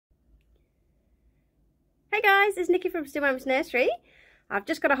Hey guys, it's Nikki from Still Mom's Nursery. I've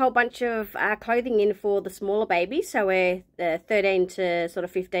just got a whole bunch of clothing in for the smaller babies, so we're 13 to sort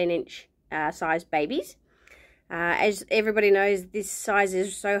of 15-inch size babies. As everybody knows, this size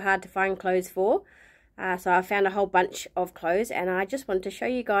is so hard to find clothes for, so I found a whole bunch of clothes and I just wanted to show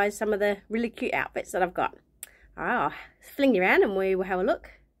you guys some of the really cute outfits that I've got. I'll fling you around and we will have a look.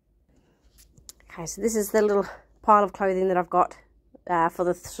 Okay, so this is the little pile of clothing that I've got for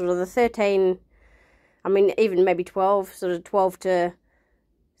the sort of the 13, I mean even maybe 12, sort of 12 to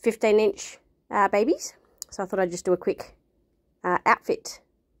 15-inch babies. So I thought I'd just do a quick outfit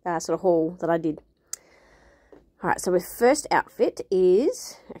sort of haul that I did. Alright, so my first outfit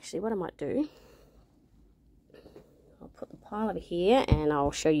is, actually what I might do, I'll put the pile over here and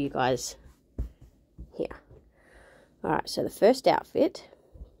I'll show you guys here. Alright, so the first outfit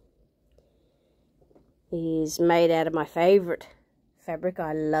is made out of my favourite fabric.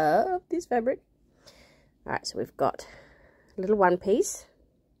 I love this fabric. Alright, so we've got a little one piece.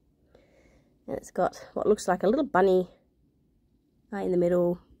 And it's got what looks like a little bunny right in the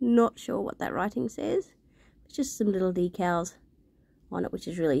middle. Not sure what that writing says. It's just some little decals on it, which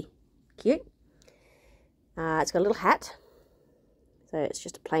is really cute. It's got a little hat. So it's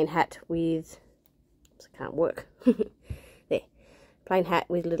just a plain hat with... Oops, I can't work. There. Plain hat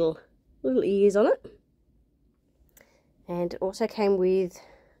with little ears on it. And it also came with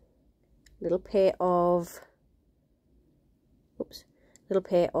a little pair of... Oops. Little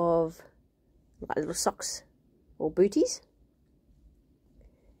pair of... like little socks or booties,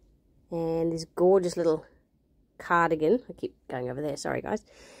 and this gorgeous little cardigan. I keep going over there, sorry guys.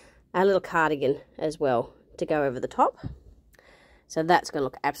 A little cardigan as well to go over the top, so that's going to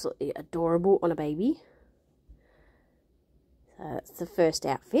look absolutely adorable on a baby. So that's the first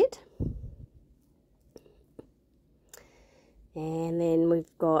outfit, and then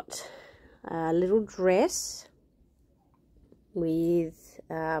we've got a little dress with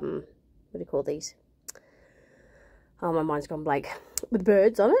what do you call these? Oh, my mind's gone blank. With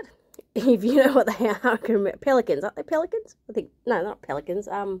birds on it. If you know what they are, I can remember. Pelicans, aren't they pelicans? I think, no, not pelicans.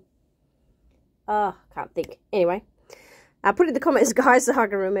 Oh, can't think. Anyway, I'll put it in the comments, guys, so I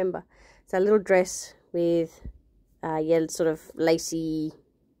can remember. It's a little dress with, yeah, sort of lacy,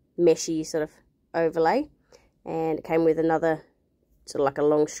 meshy sort of overlay. And it came with another, sort of like a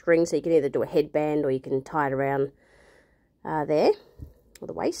long string, so you can either do a headband or you can tie it around there, or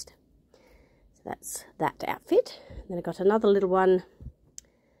the waist. That's that outfit. Then I got another little one,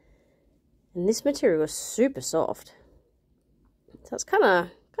 and this material is super soft. So it's kind of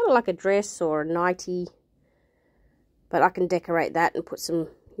like a dress or a nightie, but I can decorate that and put some,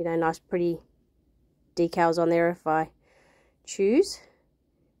 you know, nice pretty decals on there if I choose.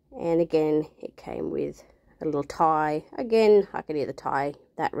 And again, it came with a little tie. Again, I could either tie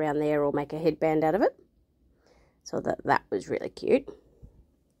that around there or make a headband out of it. So that was really cute.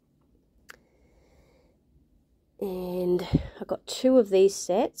 And I got two of these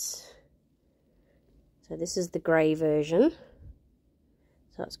sets. So this is the grey version.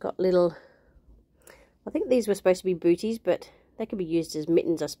 So it's got little, I think these were supposed to be booties, but they could be used as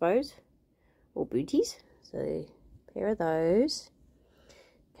mittens, I suppose, or booties. So a pair of those.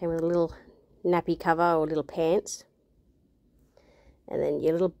 Came with a little nappy cover or little pants. And then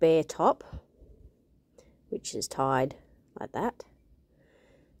your little bear top, which is tied like that.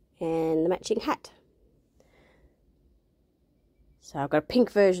 And the matching hat. So I've got a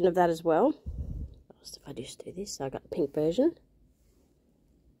pink version of that as well. If I just do this, so I've got the pink version.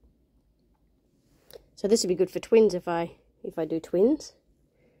 So this would be good for twins if I do twins.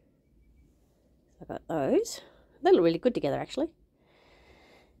 So I've got those. They look really good together actually.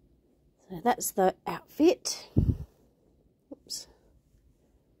 So that's the outfit. Oops.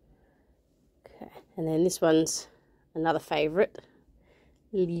 Okay, and then this one's another favourite.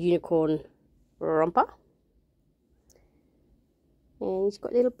 Little unicorn romper. And he's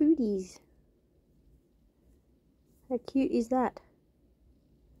got little booties. How cute is that?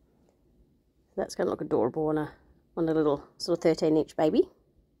 That's going to look adorable on a little sort of 13-inch baby.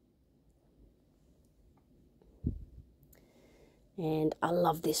 And I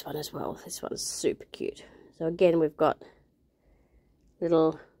love this one as well. This one's super cute. So again, we've got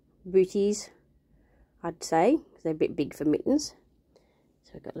little booties, I'd say, because they're a bit big for mittens.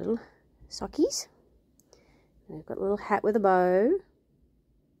 So we've got little sockies. And we've got a little hat with a bow.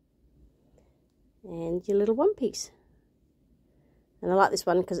 And your little one piece. And I like this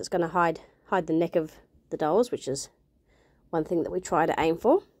one because it's going to hide the neck of the dolls, which is one thing that we try to aim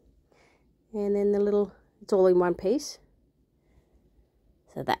for. And then the little, it's all in one piece.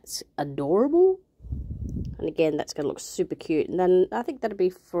 So that's adorable. And again, that's going to look super cute. And then I think that'll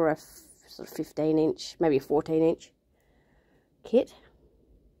be for a sort of 15-inch, maybe a 14-inch kit.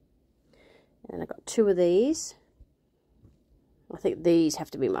 And I got 2 of these. I think these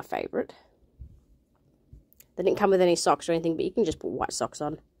have to be my favourite. They didn't come with any socks or anything, but you can just put white socks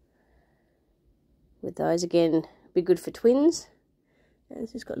on with those. Again, be good for twins. And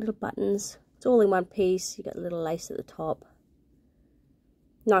it's just got little buttons. It's all in one piece. You got a little lace at the top.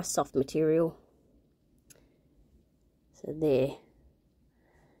 Nice soft material. So there.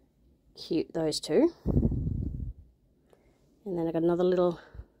 Cute, those 2. And then I got another little,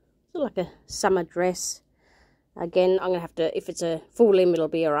 sort of like a summer dress. Again, I'm going to have to, if it's a full limb, it'll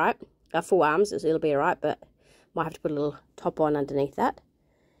be alright. Full arms, it'll be alright, but might have to put a little top on underneath that.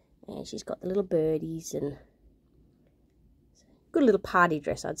 And she's got the little birdies, and good little party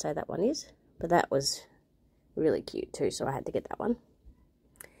dress, I'd say that one is. But that was really cute too, so I had to get that one.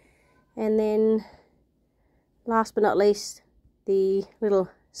 And then, last but not least, the little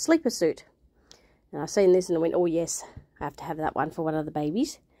sleeper suit. And I've seen this and I went, oh yes, I have to have that one for one of the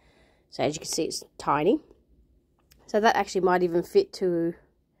babies. So as you can see, it's tiny. So that actually might even fit to,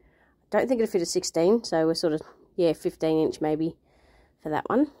 I don't think it'll fit a 16, so we're sort of, yeah, 15-inch maybe for that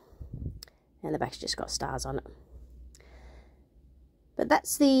one. And the back's just got stars on it. But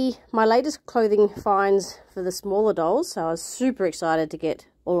that's my latest clothing finds for the smaller dolls, so I was super excited to get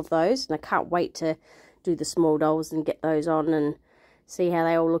all of those, and I can't wait to do the small dolls and get those on and see how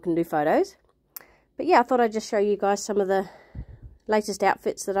they all look and do photos. But yeah, I thought I'd just show you guys some of the latest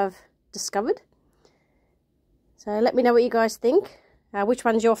outfits that I've discovered. So let me know what you guys think. Which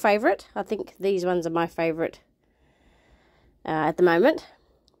one's your favourite? I think these ones are my favourite at the moment.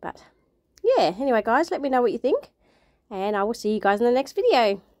 But yeah, anyway guys, let me know what you think. And I will see you guys in the next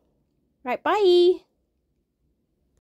video. Right, bye!